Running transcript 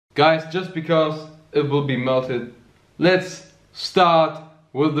Guys, just because it will be melted, let's start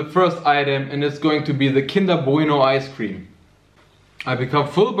with the first item, and it's going to be the Kinder Bueno ice cream. I become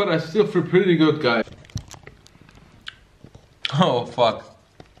full, but I still feel pretty good, guys. Oh fuck.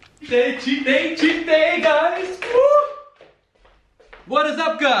 Cheat day, guys! Woo! What is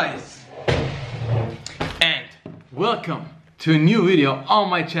up, guys? And welcome to a new video on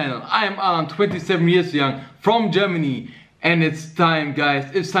my channel. I am Alan, 27 years young, from Germany. And it's time, guys,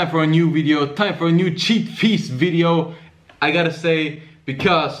 it's time for a new video, time for a new cheat feast video. I gotta say,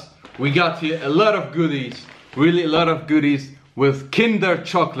 because we got here a lot of goodies, really a lot of goodies with Kinder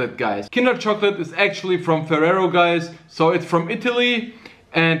chocolate, guys. Kinder chocolate is actually from FERRERO, guys, so it's from Italy.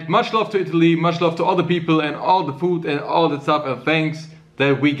 And much love to Italy, much love to all the people and all the food and all the stuff, and thanks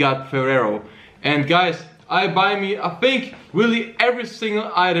that we got FERRERO. And guys, I buy me, I think, really every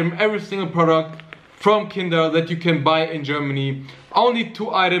single item, every single product from Kinder that you can buy in Germany. Only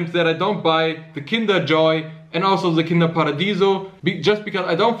two items that I don't buy, the Kinder Joy and also the Kinder Paradiso, just because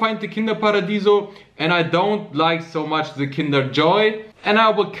I don't find the Kinder Paradiso and I don't like so much the Kinder Joy. And I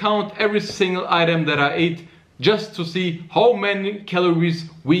will count every single item that I ate just to see how many calories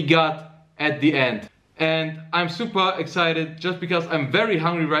we got at the end. And I'm super excited just because I'm very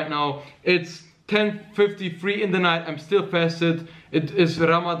hungry right now. It's 10:53 in the night, I'm still fasted. It is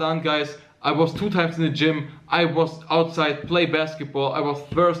Ramadan, guys. I was 2 times in the gym, I was outside, play basketball, I was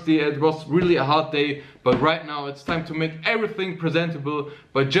thirsty, it was really a hot day. But right now it's time to make everything presentable.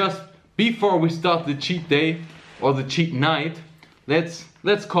 But just before we start the cheat day, or the cheat night, let's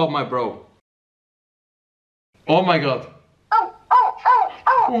call my bro. Oh my god.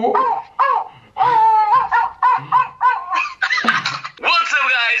 What's up,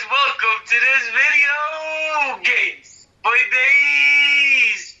 guys? Welcome to this video. Games for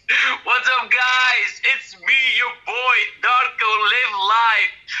days. What's up, guys? It's me, your boy Darko, live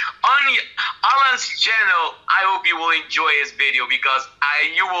live on Alan's channel. I hope you will enjoy his video because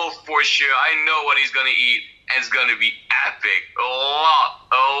you will for sure. I know what he's gonna eat, and it's gonna be epic. A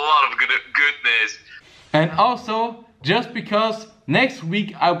lot of goodness. And also, just because next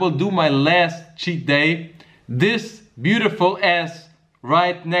week I will do my last cheat day, this beautiful ass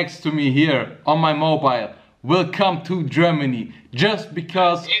right next to me here on my mobile will come to Germany. Just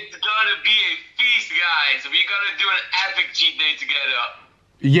because it's gonna be a feast, guys. We're gonna do an epic cheat day together.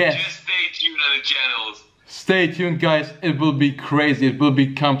 Yes. Just stay tuned on the channels. Stay tuned, guys. It will be crazy. It will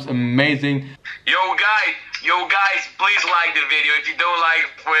become amazing. Yo guys, please like the video. If you don't like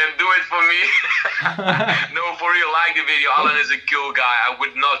it for him, do it for me. No, for real, like the video. Alan is a cool guy. I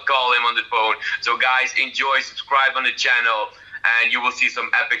would not call him on the phone. So guys, enjoy, subscribe on the channel, and you will see some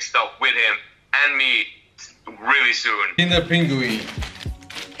epic stuff with him and me really soon. Kinder Pinguin,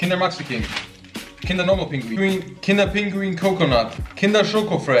 Kinder Maxi King, Kinder Normal Pinguin, Kinder Pinguin Coconut, Kinder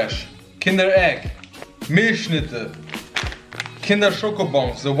Schoko Fresh, Kinder Egg, Milchschnitte, Kinder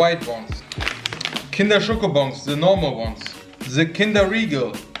Schokobons, the white ones, Kinder Schokobons, the normal ones, the Kinder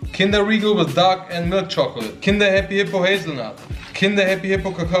Riegel with dark and milk chocolate, Kinder Happy Hippo Hazelnut, Kinder Happy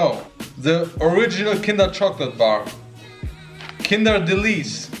Hippo Cacao, the original Kinder Chocolate Bar, Kinder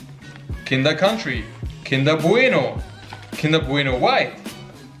Delice, Kinder Country, Kinder Bueno White,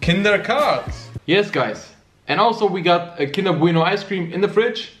 Kinder Cards. Yes, guys, and also we got a Kinder Bueno ice cream in the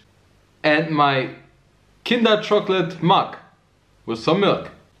fridge and my Kinder Chocolate mug with some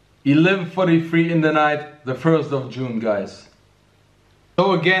milk. 11:43 in the night, the 1st of June, guys.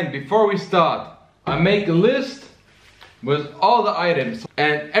 So again, before we start, I make a list with all the items,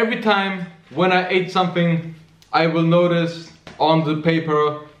 and every time when I ate something, I will notice on the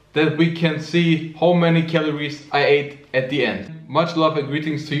paper that we can see how many calories I ate at the end. Much love and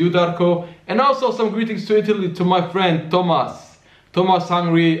greetings to you, Darko, and also some greetings to Italy to my friend Thomas. Thomas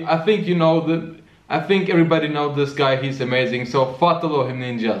Hungry, I think everybody knows this guy, he's amazing. So fatalo him,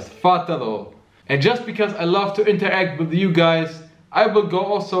 ninjas, fatalo. And just because I love to interact with you guys, I will go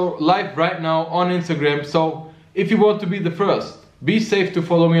also live right now on Instagram. So if you want to be the first, be safe to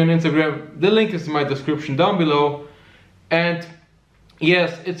follow me on Instagram. The link is in my description down below. And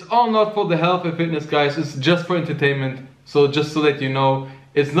yes, it's all not for the health and fitness, guys, it's just for entertainment. So just to let you know,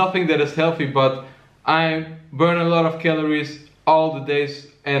 it's nothing that is healthy, but I burn a lot of calories all the days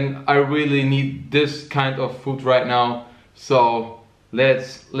and I really need this kind of food right now. So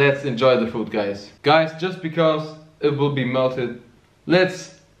let's enjoy the food, guys. Guys, just because it will be melted,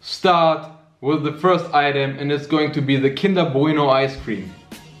 let's start with the first item, and it's going to be the Kinder Bueno ice cream.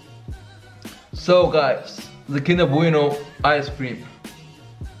 So guys, the Kinder Bueno ice cream.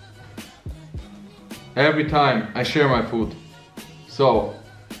 Every time I share my food. So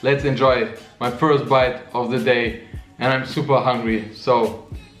let's enjoy my first bite of the day, and I'm super hungry. So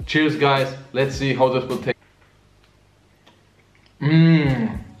Cheers guys, let's see how this will taste.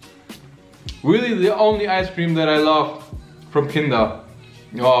 Really the only ice cream that I love from Kinder.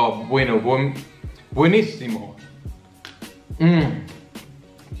 Oh, buenissimo.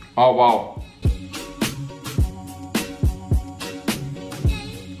 Oh wow.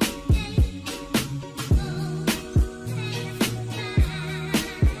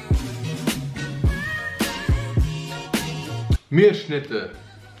 Meerschnitte.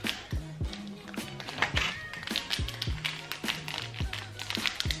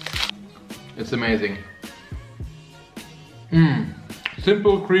 It's amazing.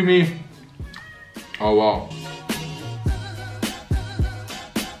 Simple, creamy. Oh wow.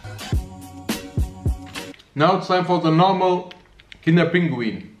 Now it's time for the normal Kinder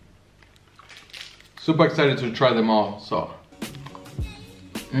Pinguin. Super excited to try them all. So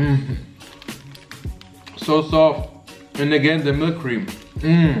soft. And again the milk cream.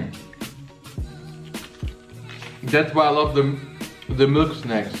 That's why I love the milk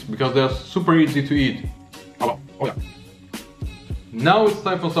snacks, because they're super easy to eat. Oh yeah. Now it's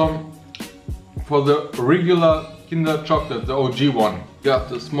time for the regular Kinder chocolate, the OG one. Got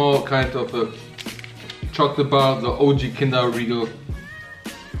the small kind of a chocolate bar, the OG Kinder Regal.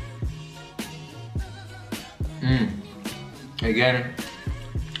 Again,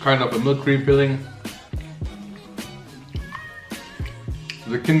 kind of a milk cream filling.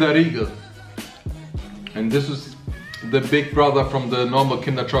 The Kinder Riegel, and this is the big brother from the normal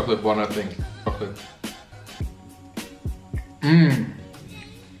Kinder chocolate one, I think. Chocolate.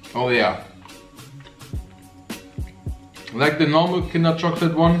 Oh yeah. Like the normal Kinder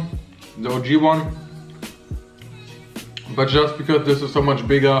chocolate one, the OG one, but just because this is so much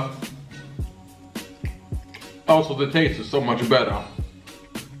bigger, also the taste is so much better.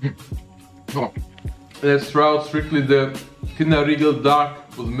 Let's try out strictly the Kinder Riegel dark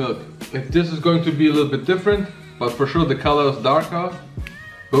with milk. If this is going to be a little bit different, but for sure the color is darker.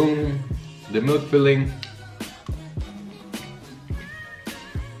 Boom, the milk filling.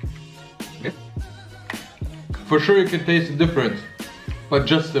 Yeah. For sure you can taste the difference, but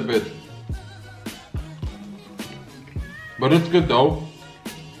just a bit. But it's good though.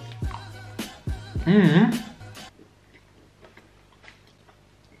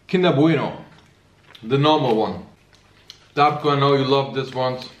 Kinder Bueno, the normal one. Darko, I know you love this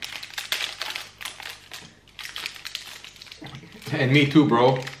one. And me too,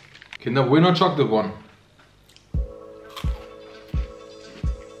 bro. Kinder Bueno chocolate one.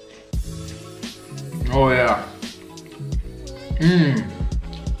 Oh yeah.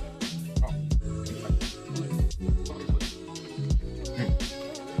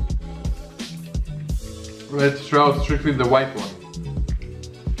 Let's try out strictly the white one.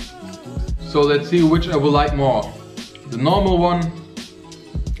 So let's see which I will like more. The normal one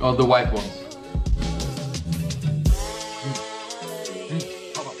or the white ones.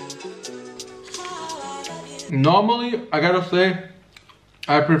 Normally, I gotta say,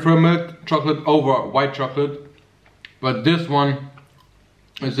 I prefer milk chocolate over white chocolate, but this one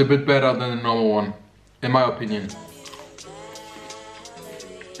is a bit better than the normal one, in my opinion.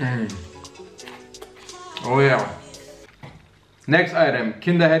 Oh yeah. Next item,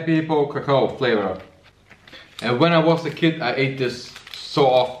 Kinder Happy Hippo cacao flavor. And when I was a kid, I ate this so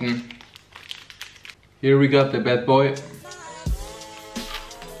often. Here we got the bad boy.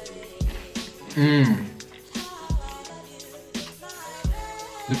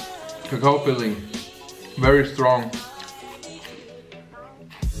 The cacao filling, very strong.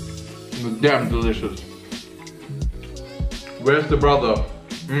 But damn delicious. Where's the brother?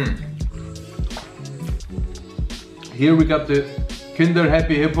 Here we got the Kinder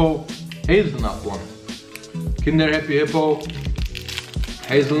Happy Hippo hazelnut one. Kinder Happy Hippo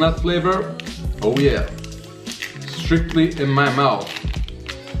hazelnut flavor. Oh yeah. Strictly in my mouth.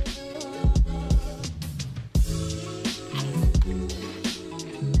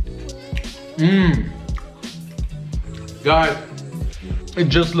 Guys,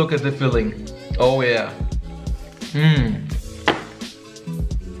 just look at the filling. Oh yeah.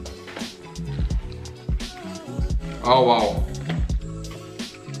 Oh wow.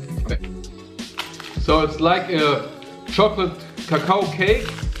 Okay. So it's like a chocolate cacao cake,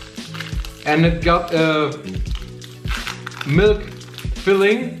 and it got a milk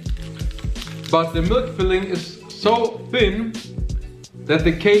filling, but the milk filling is so thin that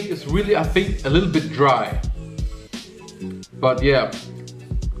the cake is really, I think, a little bit dry. But yeah,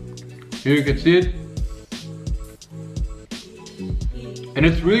 here you can see it. And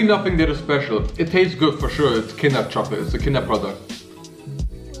it's really nothing that is special. It tastes good for sure. It's Kinder chocolate, it's a Kinder product.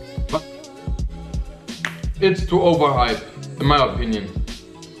 But it's too overhyped, in my opinion.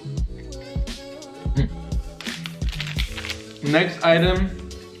 Next item,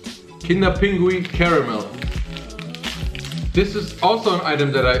 Kinder Pinguin Caramel. This is also an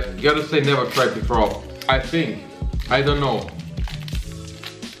item that I gotta say never tried before. I think. I don't know.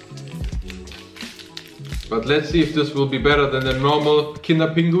 But let's see if this will be better than the normal Kinder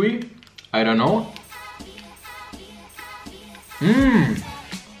Pinguin. I don't know.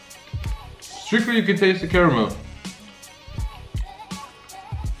 Strictly you can taste the caramel.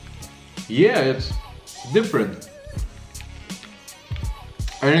 Yeah, it's different.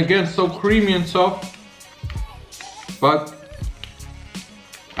 And again, so creamy and soft. But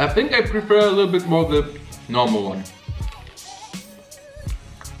I think I prefer a little bit more the normal one.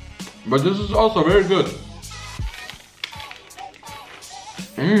 But this is also very good.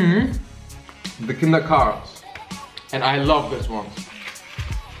 The Kinder cards. And I love this one.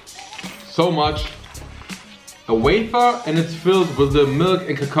 So much. A wafer and it's filled with the milk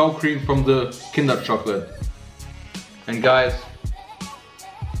and cacao cream from the Kinder chocolate. And guys,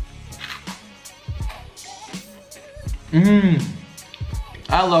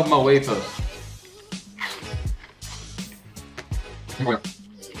 I love my wafers.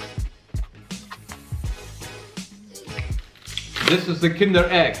 This is the Kinder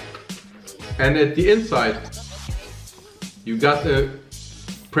egg. And at the inside, you got a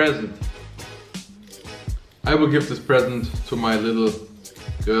present. I will give this present to my little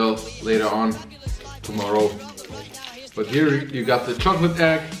girl later on, tomorrow. But here you got the chocolate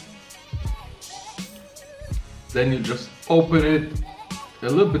egg. Then you just open it a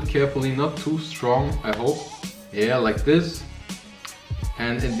little bit carefully, not too strong, I hope. Yeah, like this.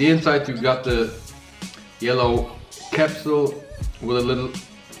 And in the inside you got the yellow capsule with a little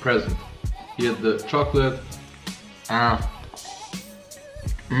present. Here's the chocolate.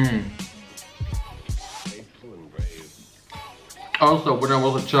 Also, when I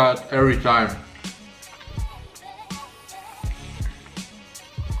was a child, every time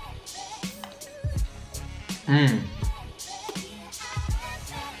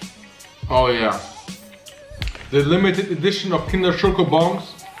oh yeah, the limited edition of Kinder Schoko Bongs,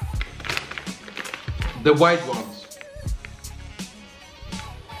 the white ones.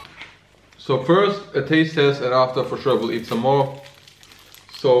 So first a taste test and after for sure we'll eat some more.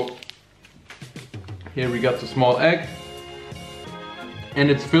 So here we got the small egg and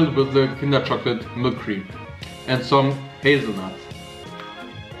it's filled with the Kinder chocolate milk cream and some hazelnuts.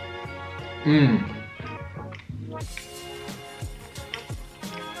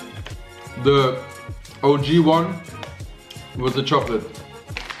 The OG one with the chocolate.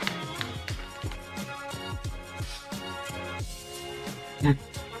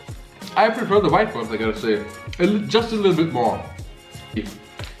 I prefer the white ones, I gotta say. Just a little bit more.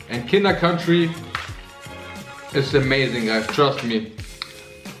 And Kinder Country is amazing, guys, trust me.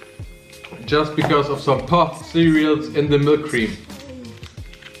 Just because of some puffed cereals in the milk cream.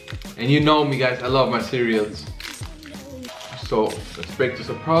 And you know me, guys, I love my cereals. So let's break this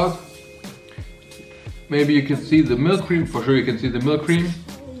apart. Maybe you can see the milk cream, for sure you can see the milk cream.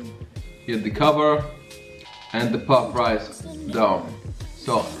 Here's the cover and the puff rice down.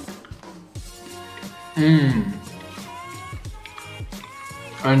 So,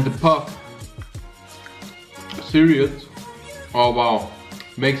 and the puff cereals, oh wow,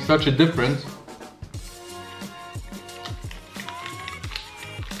 makes such a difference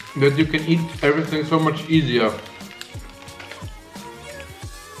that you can eat everything so much easier.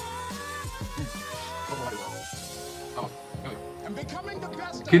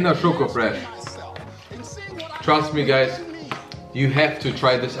 Kinder Schoko Fresh. Trust me, guys, you have to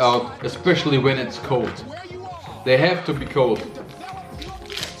try this out, especially when it's cold. They have to be cold.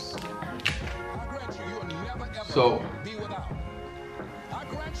 So,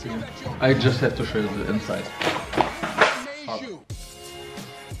 I just have to show you the inside.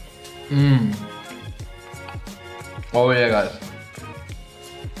 Oh yeah, guys.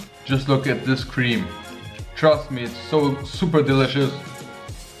 Just look at this cream. Trust me, it's so super delicious.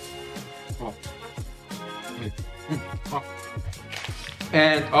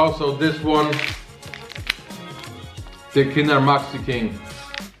 And also this one, the Kinder Maxi King.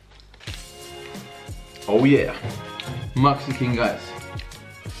 Oh yeah, Maxi King, guys.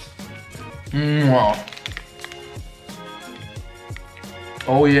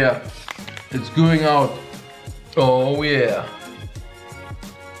 Oh yeah, it's going out. Oh yeah.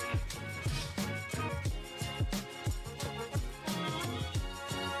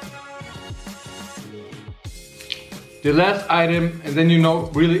 The last item, and then you know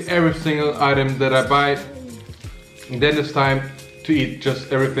really every single item that I buy, and then it's time to eat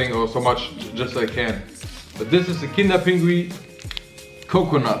just everything or so much just I can. But this is the Kinder Pinguin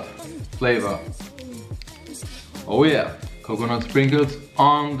coconut flavor. Oh yeah, coconut sprinkles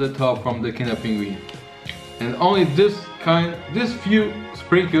on the top from the Kinder Pinguin. And only this few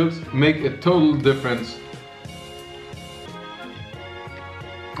sprinkles make a total difference.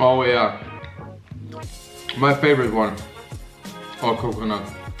 Oh yeah, my favorite one, or coconut.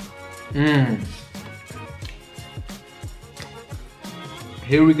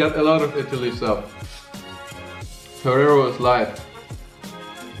 Here we got a lot of Italy stuff. FERRERO is live.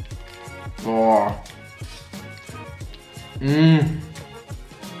 Oh.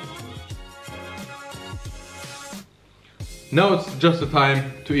 Now it's just the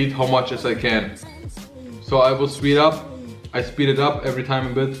time to eat how much as I can. So I will speed it up every time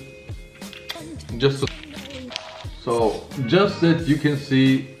a bit. Just that you can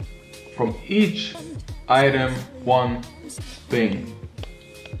see from each item one thing.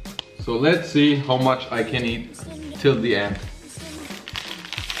 So let's see how much I can eat till the end.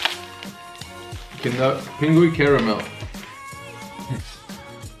 Kinder Pinguin Caramel.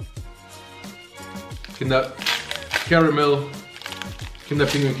 Kinder Caramel. Kinder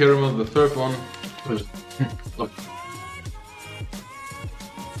Pinguin Caramel, the third one. Look.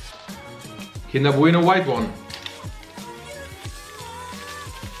 Kinder Bueno white one.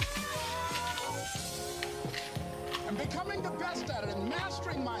 I'm becoming the best at it and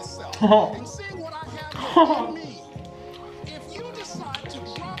mastering myself and seeing what I have in me. If you decide to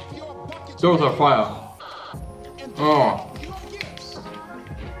drop your bucket, those are fire. Oh. your gifts,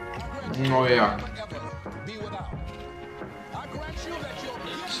 Oh yeah. be without. I grant you that your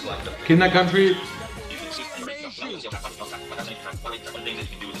gifts Kinder Country. One thing that you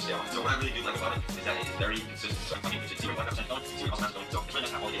can do with the sale. So what I really do like about it is that it's very consistent. So I mean, it's 0.5% don't, 0.5% don't. Try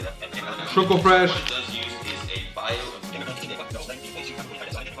not all data. And Choco Fresh. What it does use is a bio.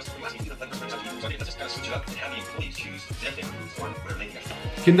 Switch it up and have the employees choose their favorite food for whatever they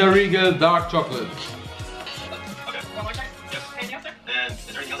think. Kinder Riegel Dark Chocolate. Okay. One more time. Yes. Anything else there? And is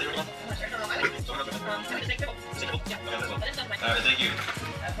there anything else there? Thank you.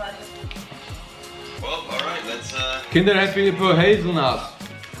 Well, alright, let's Kinder Happy Hippo Hazelnut.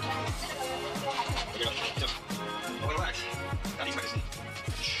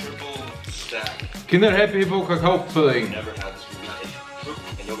 triple stack. Kinder Happy Hippo Cacao Filling. Never had this fruit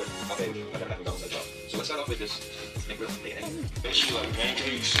and yogurt. Okay, I've never had McDonald's as well. So let's start off with this. Make basically like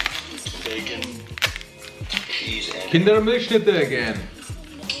pancakes, bacon, cheese, and Kinder Milchschnitte again.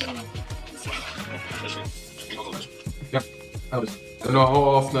 Yep. I don't know how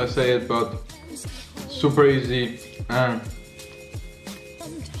often I say it, but super easy and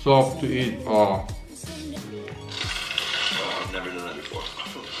soft to eat. Oh. I've never done that before.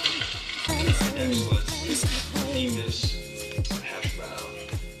 Next, let's eat this hash brown.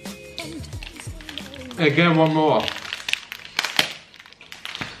 Again, one more.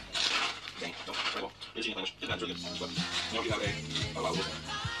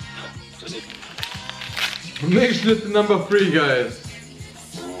 Milchschnitte number 3, guys.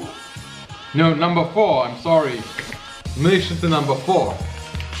 No, number 4, I'm sorry. Milchschnitte number 4.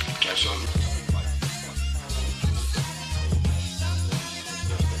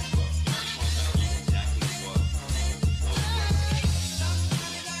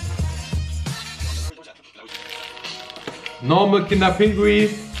 Normal Kinder Pinguin.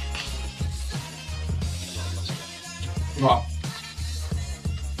 Oh.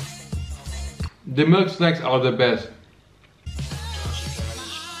 The milk snacks are the best.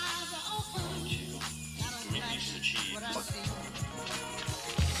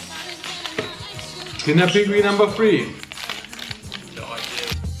 Kinder Pinguin number 3.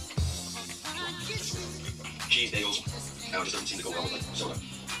 Cheese bagels. Now it just doesn't seem to go well with like soda.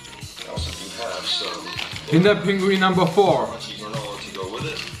 I also do have some Kinder Pinguin number 4. cheese granola to go with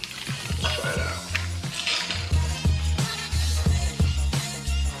it. Try it out.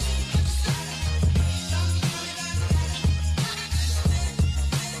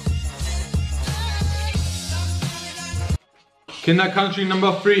 Kinder Country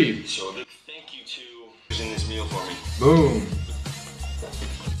number 3. So thank you to using this meal for me. Boom.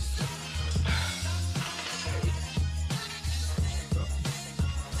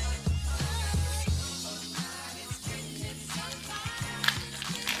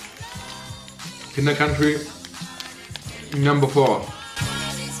 Kinder Country number 4.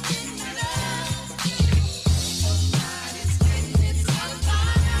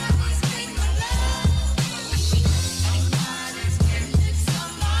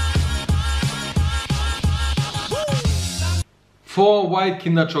 Four white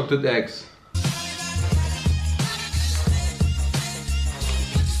Kinder chocolate eggs.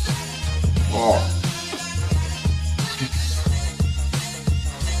 Oh.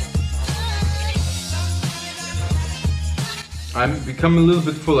 I'm becoming a little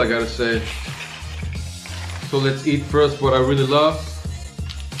bit full, I gotta say. So let's eat first what I really love.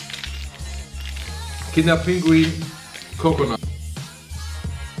 Kinder Pinguin Coconut.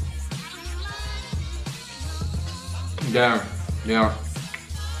 Yeah.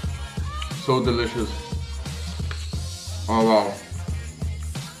 So delicious. Oh wow.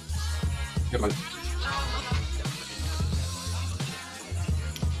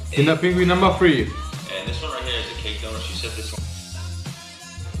 Kinder Pinguin number 3. And this one right here is a cake donut. She said this one.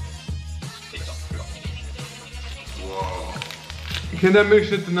 Whoa. Kinder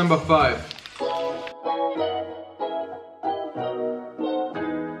Milchschnitte number 5.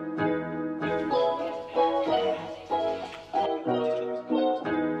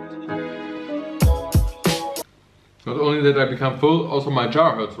 Not only that I become full, also my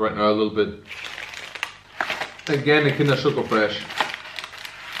jar hurts right now a little bit. Again, a Kinder Schoko Fresh.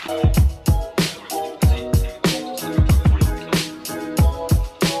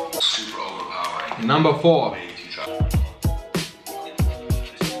 Number 4.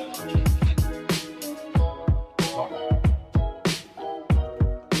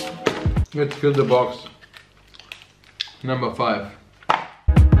 Let's fill the box. Number 5.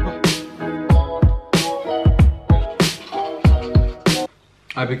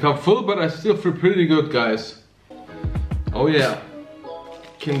 I become full, but I still feel pretty good, guys. Oh yeah.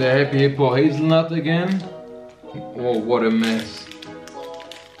 Kinder Happy Hippo Hazelnut again. Oh, what a mess.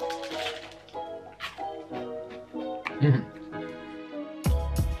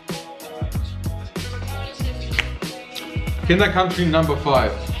 Kinder Country number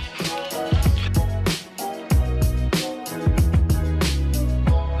 5.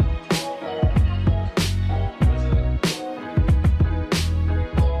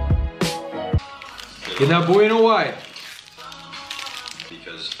 Kinder Bueno White.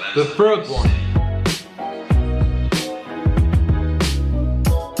 The third one.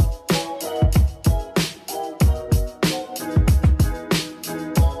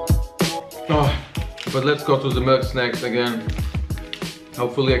 Oh, but let's go to the milk snacks again.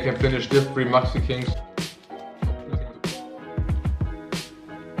 Hopefully I can finish this 3 Maxi Kings.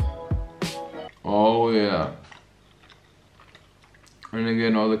 Oh yeah. And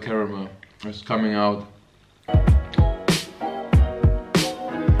again all the caramel is coming out.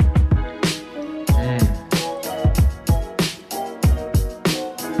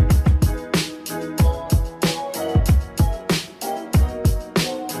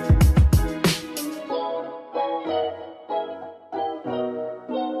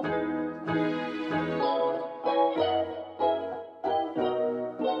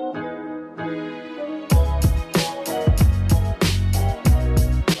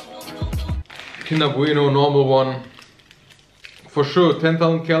 Kinder Bueno normal one. For sure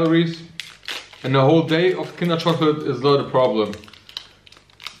 10,000 calories and a whole day of Kinder chocolate is not a problem.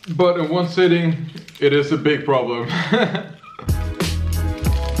 But in one sitting it is a big problem.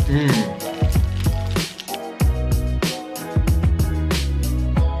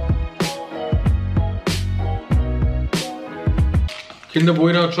 Kinder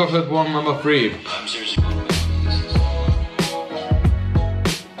Bueno chocolate one number 3. I'm seriously.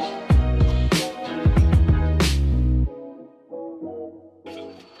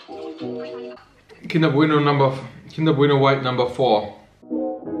 Kinder Bueno White number 4.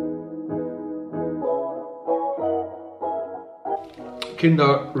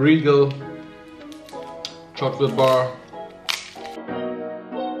 Kinder Regal chocolate bar.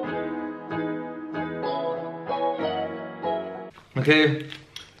 Okay,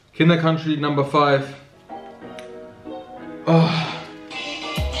 Kinder Country number 5. Oh.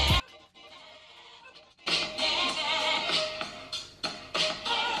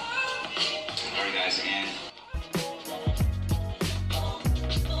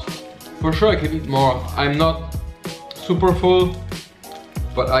 For sure I can eat more. I'm not super full,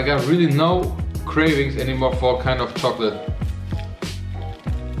 but I got really no cravings anymore for kind of chocolate.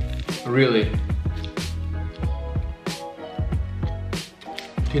 Really.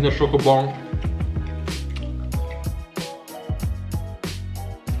 Kinder Schokobon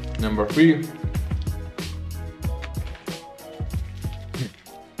number 3.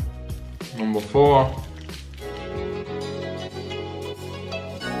 Number 4.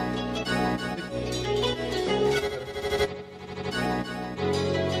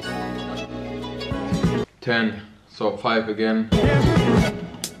 Ten, so 5 again.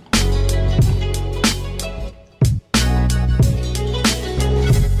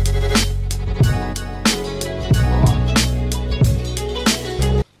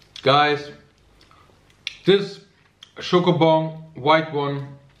 Guys, this Schokobon white one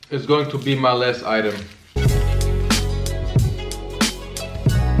is going to be my last item.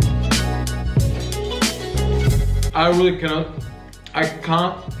 I really cannot. I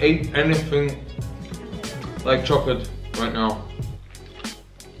can't eat anything like chocolate right now.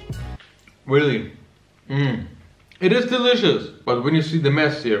 Really. It is delicious, but when you see the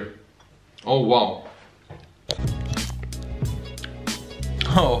mess here, oh wow.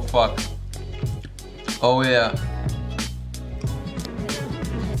 Oh fuck. Oh yeah.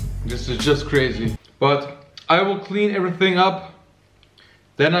 This is just crazy. But I will clean everything up.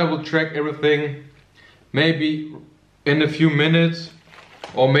 Then I will track everything. Maybe in a few minutes.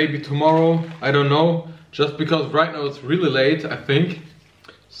 Or maybe tomorrow. I don't know. Just because right now it's really late, I think.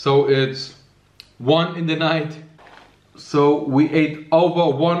 So it's 1 in the night. So we ate over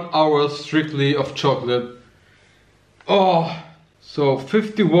 1 hour strictly of chocolate. Oh, so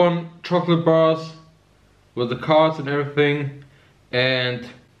 51 chocolate bars with the cards and everything, and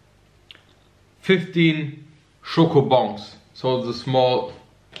 15 choco bongs. So the small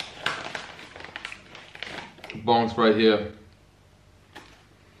bongs right here.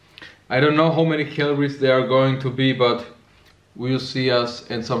 I don't know how many calories they are going to be, but we'll see us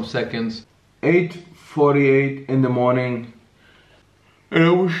in some seconds. 8:48 in the morning, and I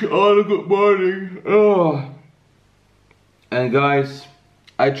wish you all a good morning. Oh. And guys,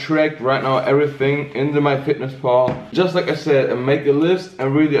 I tracked right now everything into my fitness pal. Just like I said, I make a list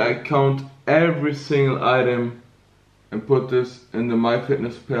and really I count every single item and put this into my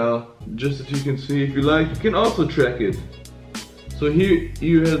fitness pal. Just as you can see, if you like, you can also track it. So here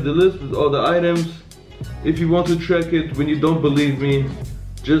you have the list with all the items. If you want to track it, when you don't believe me,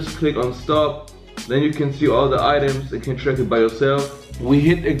 just click on stop. Then you can see all the items and can track it by yourself. We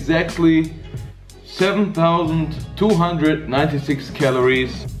hit exactly 7,296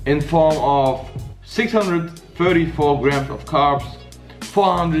 calories in form of 634 grams of carbs,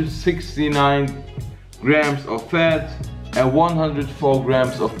 469 grams of fat, and 104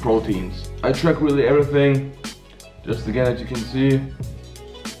 grams of proteins. I track really everything, just again as you can see.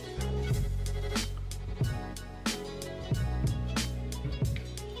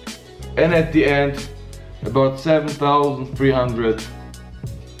 And at the end, about 7,300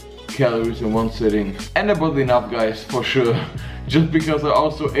 calories in one sitting. And about enough, guys, for sure. Just because I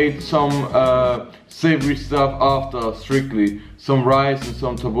also ate some savory stuff after, strictly. Some rice and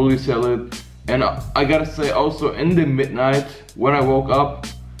some tabbouleh salad. And I gotta say also in the midnight, when I woke up,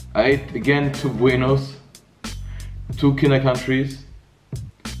 I ate again 2 Buenos, 2 Kinder Countries,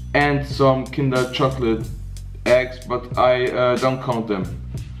 and some Kinder chocolate eggs, but I don't count them.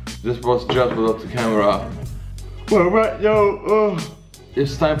 This was just without the camera. Well, right now,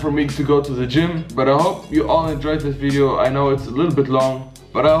 it's time for me to go to the gym, but I hope you all enjoyed this video. I know it's a little bit long,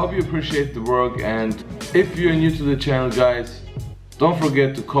 but I hope you appreciate the work. And if you're new to the channel, guys, don't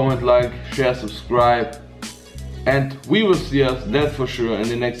forget to comment, like, share, subscribe, and we will see us, that's for sure, in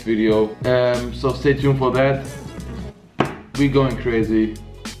the next video. So stay tuned for that. We're going crazy,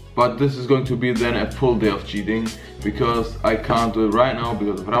 but this is going to be then a full day of cheating, because I can't do it right now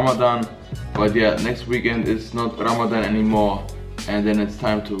because of Ramadan. But yeah, next weekend it's not Ramadan anymore, and then it's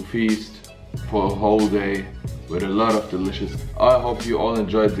time to feast for a whole day with a lot of delicious. I hope you all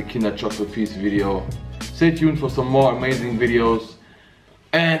enjoyed the Kinder Chocolate Feast video. Stay tuned for some more amazing videos,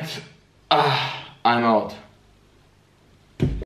 and I'm out.